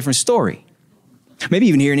 that's a different story. Maybe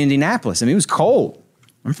even here in Indianapolis. I mean, it was cold.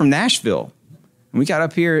 I'm from Nashville. And we got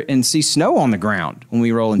up here and see snow on the ground when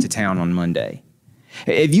we roll into town on Monday.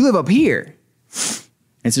 If you live up here,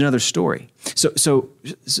 it's another story. So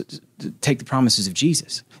take the promises of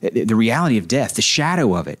Jesus, the reality of death, the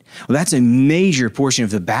shadow of it. Well, that's a major portion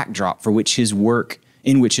of the backdrop for which his work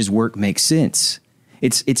makes sense.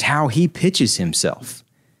 It's how he pitches himself.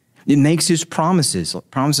 It makes his promises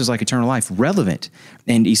like eternal life, relevant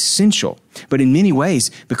and essential. But in many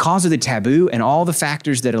ways, because of the taboo and all the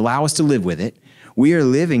factors that allow us to live with it, we are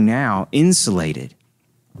living now insulated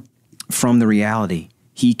from the reality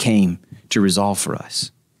he came to resolve for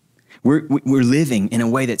us. We're living in a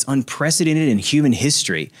way that's unprecedented in human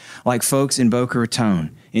history, like folks in Boca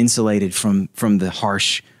Raton, insulated from the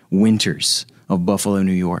harsh winters of Buffalo,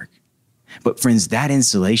 New York. But friends, that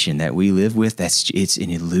insulation that we live with, it's an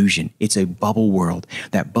illusion. It's a bubble world.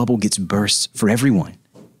 That bubble gets burst for everyone.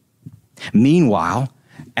 Meanwhile,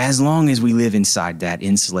 as long as we live inside that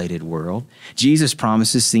insulated world, Jesus'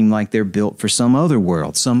 promises seem like they're built for some other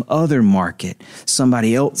world, some other market,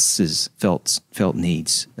 somebody else's felt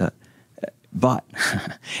needs. But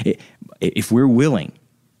if we're willing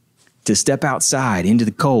to step outside into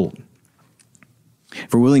the cold,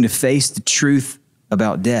 if we're willing to face the truth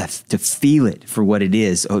about death, to feel it for what it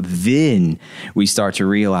is, then we start to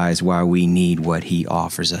realize why we need what he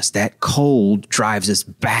offers us. That cold drives us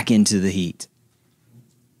back into the heat.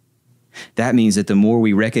 That means that the more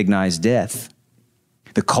we recognize death,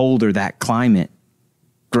 the colder that climate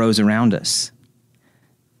grows around us.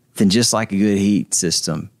 then just like a good heat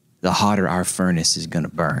system, the hotter our furnace is going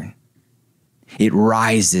to burn. It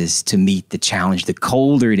rises to meet the challenge. The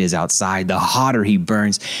colder it is outside, the hotter he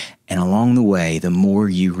burns. And along the way, the more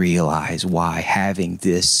you realize why having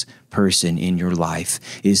this person in your life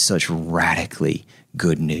is such radically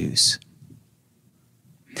good news.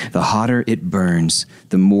 The hotter it burns,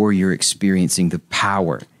 the more you're experiencing the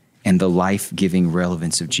power and the life-giving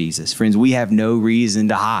relevance of Jesus. Friends, we have no reason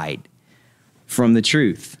to hide from the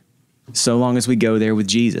truth so long as we go there with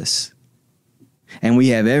Jesus. And we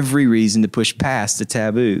have every reason to push past the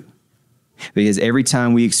taboo, because every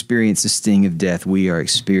time we experience the sting of death, we are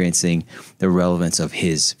experiencing the relevance of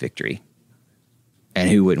his victory. And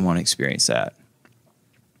who wouldn't want to experience that?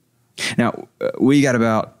 Now, we got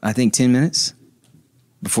about, I think, 10 minutes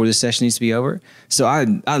before this session needs to be over. So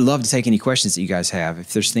I'd love to take any questions that you guys have,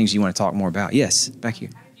 if there's things you want to talk more about. Yes, back here.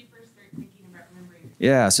 How did you first start thinking about remembering?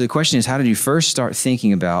 Yeah, so the question is, how did you first start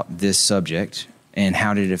thinking about this subject, and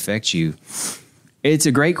how did it affect you? It's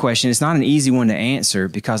a great question. It's not an easy one to answer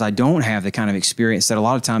because I don't have the kind of experience that a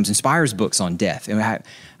lot of times inspires books on death.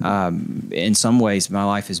 In some ways, my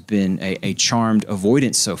life has been a charmed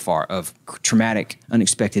avoidance so far of traumatic,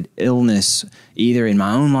 unexpected illness, either in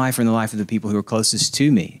my own life or in the life of the people who are closest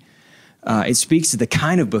to me. It speaks to the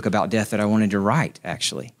kind of book about death that I wanted to write,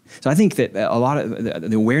 actually. So I think that a lot of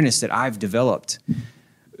the awareness that I've developed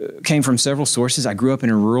came from several sources. I grew up in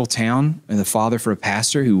a rural town, and the father for a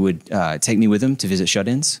pastor who would take me with him to visit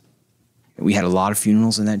shut-ins. We had a lot of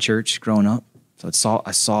funerals in that church growing up, so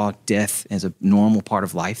I saw death as a normal part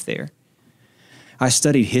of life there. I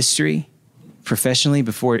studied history professionally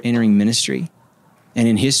before entering ministry, and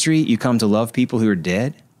in history, you come to love people who are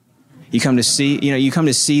dead. You come to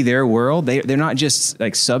see their world. They're not just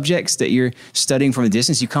like subjects that you're studying from a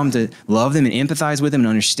distance. You come to love them and empathize with them and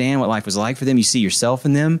understand what life was like for them. You see yourself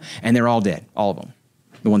in them, and they're all dead, all of them,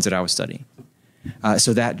 the ones that I was studying.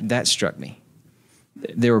 So that struck me.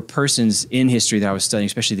 There were persons in history that I was studying,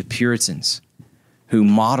 especially the Puritans, who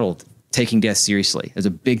modeled taking death seriously as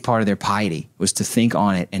a big part of their piety, was to think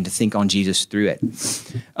on it and to think on Jesus through it.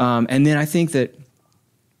 And then I think that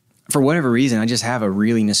for whatever reason, I just have a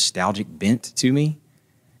really nostalgic bent to me.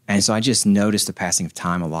 And so I just notice the passing of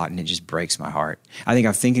time a lot, and it just breaks my heart. I think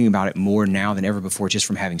I'm thinking about it more now than ever before, just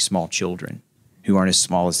from having small children who aren't as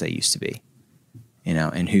small as they used to be,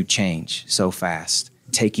 and who change so fast,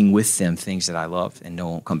 taking with them things that I love and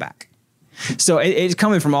won't come back. So it's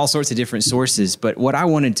coming from all sorts of different sources. But what I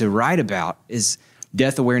wanted to write about is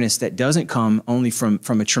death awareness that doesn't come only from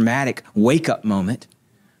a traumatic wake-up moment,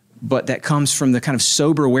 but that comes from the kind of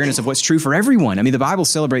sober awareness of what's true for everyone. I mean, the Bible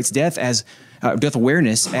celebrates death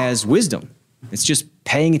awareness as wisdom. It's just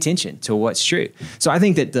paying attention to what's true. So I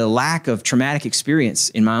think that the lack of traumatic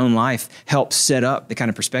experience in my own life helps set up the kind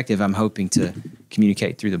of perspective I'm hoping to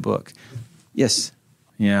communicate through the book. Yes?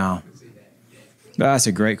 Yeah. That's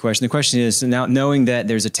a great question. The question is, now knowing that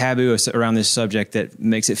there's a taboo around this subject that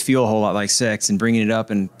makes it feel a whole lot like sex, and bringing it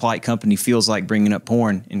up in polite company feels like bringing up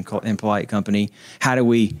porn in polite company, how do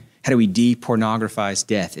we de-pornographize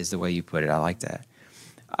death is the way you put it. I like that.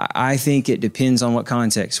 I think it depends on what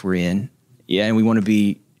context we're in. Yeah, and we want to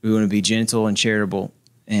be gentle and charitable.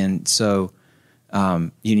 And so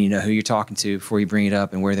you need to know who you're talking to before you bring it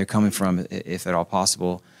up and where they're coming from, if at all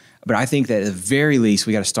possible. But I think that at the very least,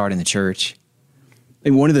 we got to start in the church.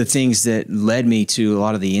 And one of the things that led me to a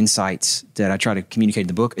lot of the insights that I try to communicate in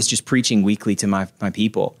the book is just preaching weekly to my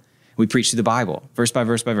people. We preach through the Bible, verse by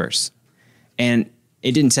verse by verse. And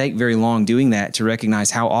it didn't take very long doing that to recognize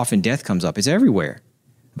how often death comes up. It's everywhere.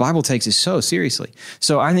 The Bible takes it so seriously.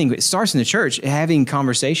 So I think it starts in the church, having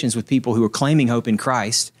conversations with people who are claiming hope in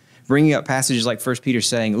Christ, bringing up passages like 1 Peter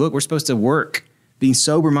saying, look, we're supposed to work, being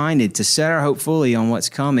sober-minded, to set our hope fully on what's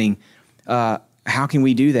coming. How can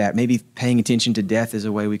we do that? Maybe paying attention to death is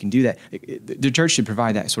a way we can do that. The church should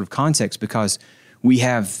provide that sort of context because we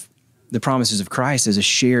have the promises of Christ as a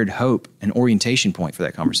shared hope and orientation point for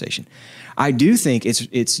that conversation. I do think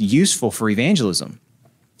it's useful for evangelism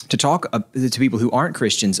to talk to people who aren't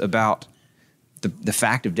Christians about the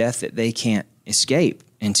fact of death that they can't escape,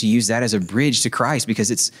 and to use that as a bridge to Christ, because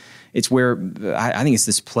it's where I think it's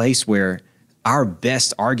this place where our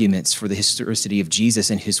best arguments for the historicity of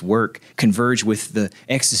Jesus and his work converge with the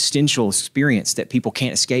existential experience that people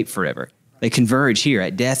can't escape forever. They converge here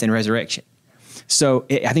at death and resurrection. So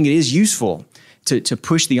I think it is useful to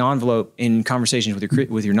push the envelope in conversations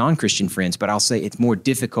with your non-Christian friends, but I'll say it's more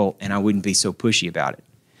difficult, and I wouldn't be so pushy about it.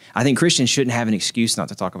 I think Christians shouldn't have an excuse not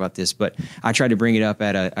to talk about this, but I tried to bring it up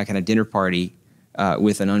at a kind of dinner party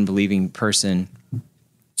with an unbelieving person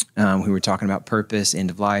who were talking about purpose, end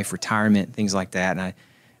of life, retirement, things like that. And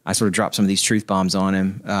I sort of dropped some of these truth bombs on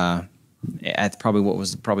him at probably what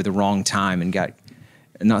was probably the wrong time and got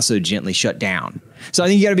not so gently shut down. So I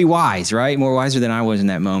think you got to be wise, right? More wiser than I was in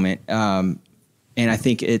that moment. And I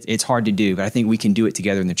think it's hard to do, but I think we can do it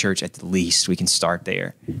together in the church at the least. We can start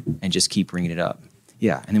there and just keep bringing it up.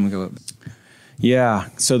 Yeah, and then we go. Yeah,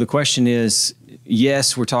 so the question is,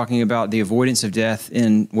 yes, we're talking about the avoidance of death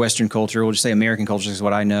in Western culture. We'll just say American culture is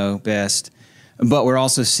what I know best. But we're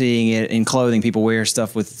also seeing it in clothing. People wear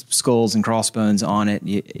stuff with skulls and crossbones on it.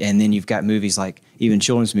 And then you've got movies like even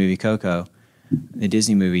children's movie, Coco, the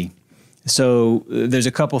Disney movie. So there's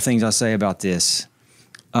a couple things I'll say about this.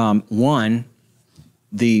 One,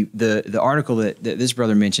 the article that this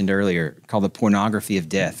brother mentioned earlier called The Pornography of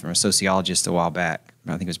Death from a sociologist a while back.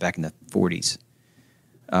 I think it was back in the 40s.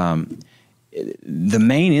 The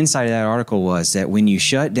main insight of that article was that when you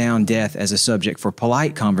shut down death as a subject for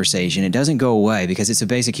polite conversation, it doesn't go away because it's a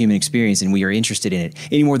basic human experience and we are interested in it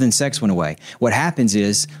any more than sex went away. What happens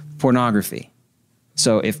is pornography.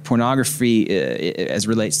 So if pornography as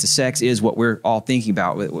relates to sex is what we're all thinking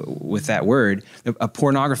about with that word, a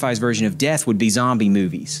pornographized version of death would be zombie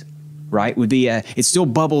movies. Right? Would be it still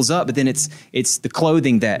bubbles up, but then it's the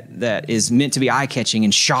clothing that is meant to be eye-catching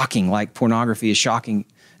and shocking, like pornography is shocking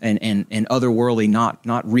and otherworldly,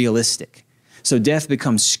 not realistic. So death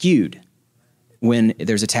becomes skewed when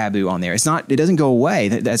there's a taboo on there. It doesn't go away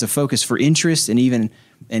as a focus for interest and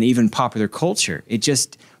even popular culture. It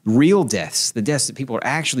just real deaths, the deaths that people are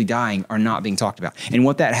actually dying, are not being talked about. And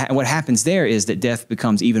what happens there is that death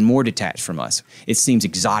becomes even more detached from us. It seems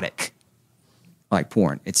exotic. Like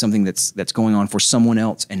porn. It's something that's going on for someone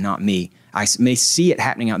else and not me. I may see it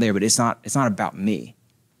happening out there, but it's not about me.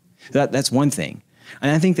 That's one thing.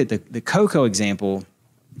 And I think that the Coco example,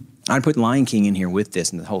 I'd put Lion King in here with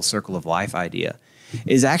this and the whole circle of life idea,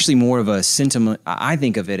 is actually more of a sentiment. I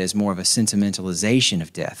think of it as more of a sentimentalization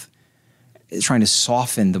of death. It's trying to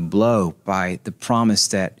soften the blow by the promise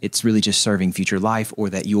that it's really just serving future life, or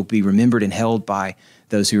that you'll be remembered and held by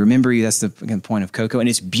those who remember you. That's the point of Coco. And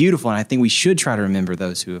it's beautiful, and I think we should try to remember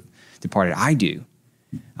those who have departed. I do.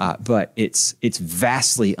 But it's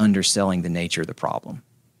vastly underselling the nature of the problem.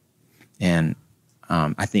 And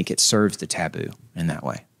I think it serves the taboo in that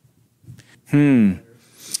way.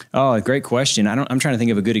 Oh, a great question. I'm trying to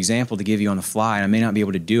think of a good example to give you on the fly, and I may not be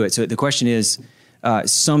able to do it. So the question is,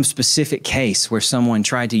 some specific case where someone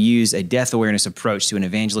tried to use a death awareness approach to an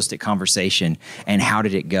evangelistic conversation, and how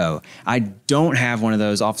did it go? I don't have one of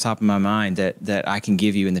those off the top of my mind that I can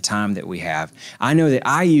give you in the time that we have. I know that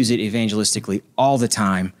I use it evangelistically all the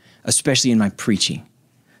time, especially in my preaching.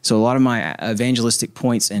 So a lot of my evangelistic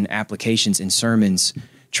points and applications in sermons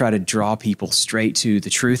try to draw people straight to the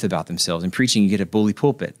truth about themselves. In preaching, you get a bully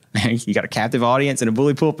pulpit. You got a captive audience and a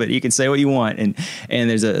bully pulpit. You can say what you want, and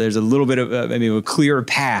there's a little bit of maybe a clearer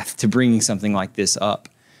path to bringing something like this up.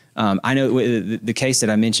 I know the case that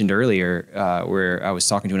I mentioned earlier, where I was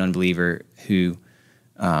talking to an unbeliever who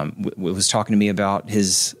was talking to me about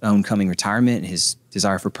his own coming retirement and his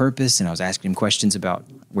desire for purpose, and I was asking him questions about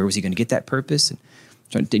where was he going to get that purpose, and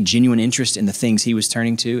genuine interest in the things he was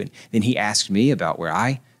turning to. And then he asked me about where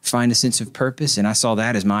I find a sense of purpose. And I saw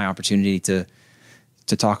that as my opportunity to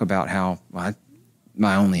talk about how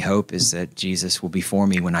my only hope is that Jesus will be for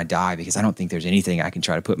me when I die, because I don't think there's anything I can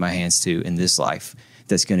try to put my hands to in this life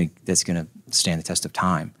that's going to stand the test of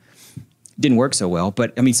time. Didn't work so well,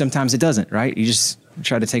 but I mean, sometimes it doesn't, right? You just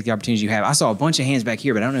try to take the opportunities you have. I saw a bunch of hands back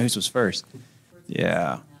here, but I don't know who was first.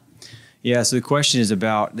 Yeah, so the question is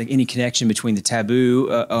about any connection between the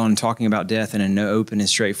taboo on talking about death in an open and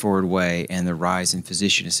straightforward way and the rise in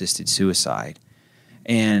physician-assisted suicide.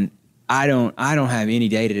 And I don't have any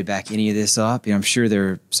data to back any of this up. I'm sure there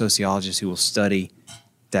are sociologists who will study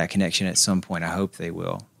that connection at some point. I hope they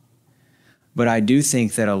will. But I do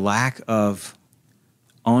think that a lack of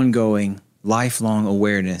ongoing, lifelong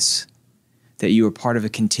awareness that you are part of a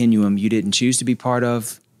continuum you didn't choose to be part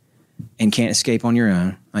of and can't escape on your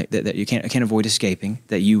own, like that you can't avoid escaping,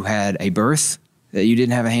 that you had a birth that you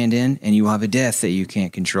didn't have a hand in, and you will have a death that you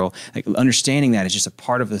can't control. Like, understanding that is just a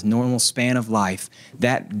part of the normal span of life,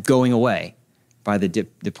 that going away by the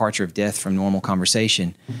departure of death from normal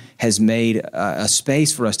conversation has made a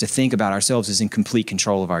space for us to think about ourselves as in complete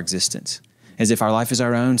control of our existence, as if our life is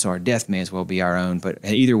our own, so our death may as well be our own. But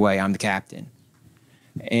either way, I'm the captain.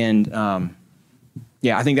 And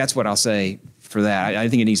I think that's what I'll say for that. I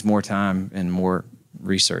think it needs more time and more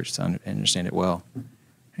research to understand it well.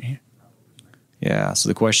 Yeah, so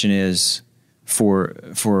the question is, for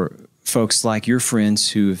folks like your friends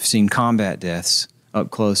who have seen combat deaths up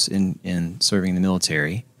close in serving the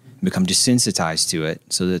military, become desensitized to it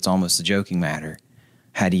so that it's almost a joking matter,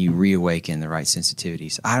 How do you reawaken the right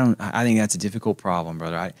sensitivities? I think that's a difficult problem,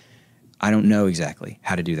 brother. I don't know exactly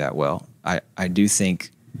how to do that well. I do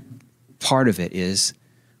think part of it is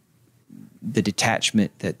the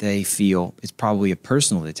detachment that they feel is probably a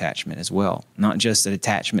personal detachment as well, not just a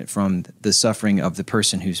detachment from the suffering of the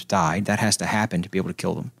person who's died. That has to happen to be able to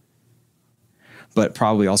kill them. But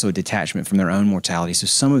probably also a detachment from their own mortality. So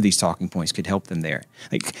some of these talking points could help them there.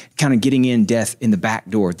 Like kind of getting in death in the back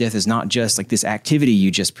door. Death is not just like this activity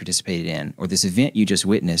you just participated in or this event you just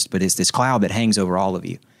witnessed, but it's this cloud that hangs over all of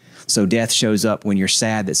you. So death shows up when you're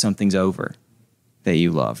sad that something's over that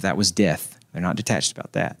you love. That was death. They're not detached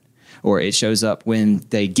about that. Or it shows up when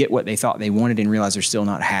they get what they thought they wanted and realize they're still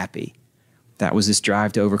not happy. That was this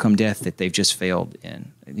drive to overcome death that they've just failed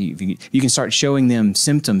in. You can start showing them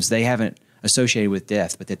symptoms they haven't associated with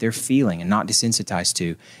death, but that they're feeling and not desensitized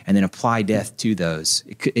to, and then apply death to those.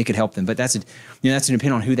 It could help them, but that's going to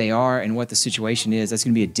depend on who they are and what the situation is. That's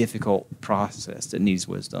going to be a difficult process that needs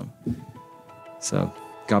wisdom. So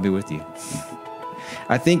God be with you.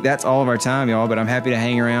 I think that's all of our time, y'all, but I'm happy to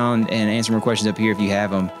hang around and answer more questions up here if you have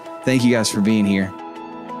them. Thank you guys for being here.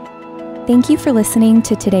 Thank you for listening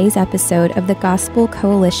to today's episode of the Gospel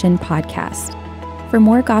Coalition podcast. For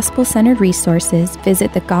more gospel-centered resources,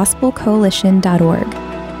 visit thegospelcoalition.org.